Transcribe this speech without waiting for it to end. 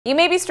You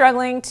may be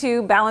struggling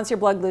to balance your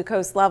blood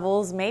glucose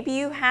levels. Maybe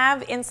you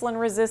have insulin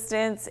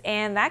resistance,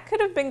 and that could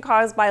have been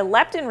caused by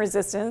leptin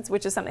resistance,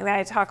 which is something that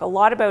I talk a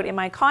lot about in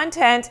my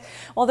content.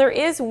 Well, there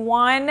is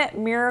one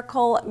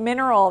miracle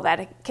mineral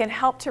that can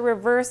help to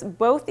reverse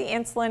both the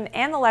insulin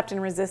and the leptin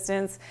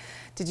resistance.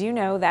 Did you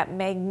know that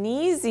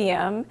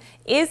magnesium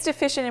is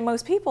deficient in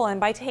most people? And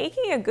by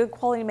taking a good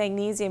quality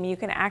magnesium, you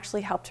can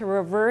actually help to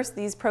reverse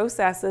these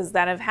processes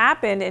that have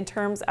happened in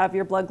terms of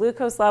your blood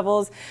glucose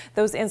levels,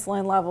 those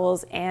insulin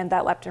levels, and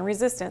that leptin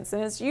resistance.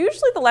 And it's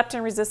usually the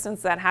leptin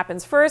resistance that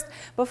happens first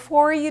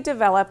before you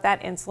develop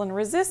that insulin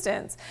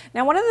resistance.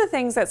 Now, one of the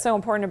things that's so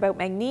important about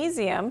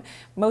magnesium,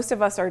 most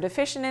of us are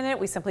deficient in it.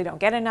 We simply don't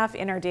get enough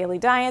in our daily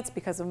diets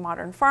because of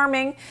modern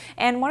farming.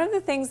 And one of the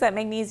things that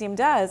magnesium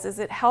does is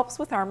it helps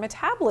with our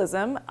metabolism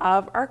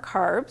of our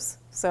carbs.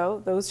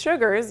 So those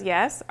sugars,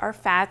 yes, our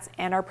fats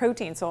and our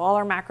protein. So all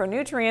our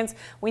macronutrients,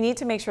 we need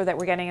to make sure that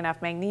we're getting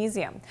enough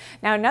magnesium.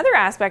 Now, another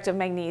aspect of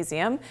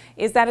magnesium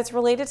is that it's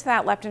related to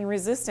that leptin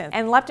resistance.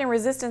 And leptin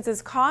resistance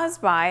is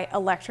caused by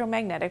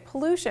electromagnetic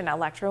pollution,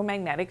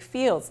 electromagnetic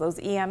fields, those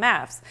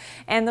EMFs.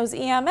 And those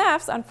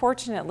EMFs,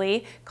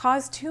 unfortunately,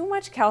 cause too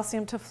much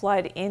calcium to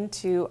flood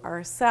into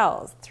our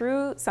cells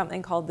through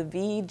something called the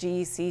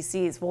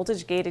VGCCs,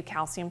 voltage-gated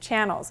calcium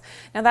channels.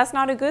 Now, that's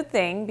not a good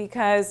thing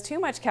because too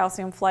much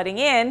calcium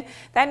flooding in,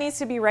 that needs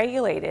to be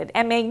regulated.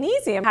 And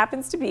magnesium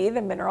happens to be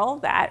the mineral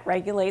that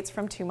regulates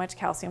from too much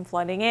calcium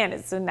flooding in.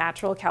 It's a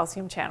natural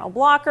calcium channel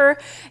blocker,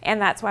 and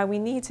that's why we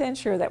need to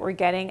ensure that we're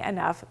getting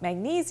enough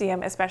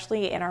magnesium,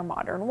 especially in our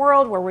modern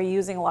world where we're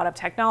using a lot of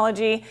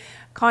technology,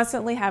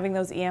 constantly having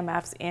those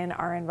EMFs in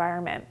our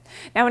environment.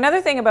 Now,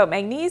 another thing about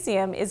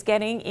magnesium is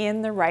getting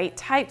in the right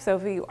type. So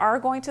if you are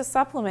going to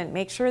supplement,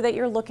 make sure that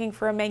you're looking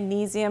for a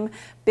magnesium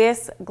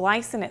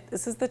bisglycinate.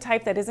 This is the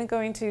type that isn't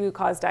going to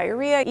cause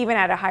diarrhea, even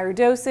at a higher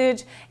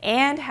dosage,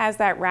 and has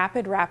that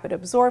rapid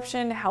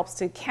absorption, helps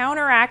to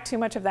counteract too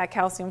much of that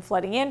calcium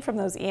flooding in from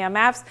those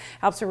EMFs,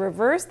 helps to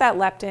reverse that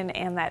leptin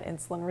and that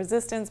insulin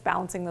resistance,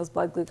 balancing those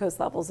blood glucose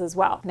levels as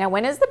well. Now,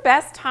 when is the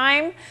best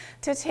time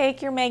to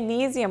take your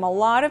magnesium? A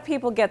lot of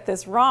people get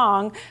this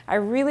wrong. I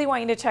really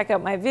want you to check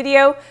out my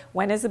video,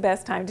 when is the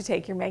best time to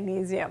take your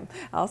magnesium?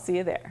 I'll see you there.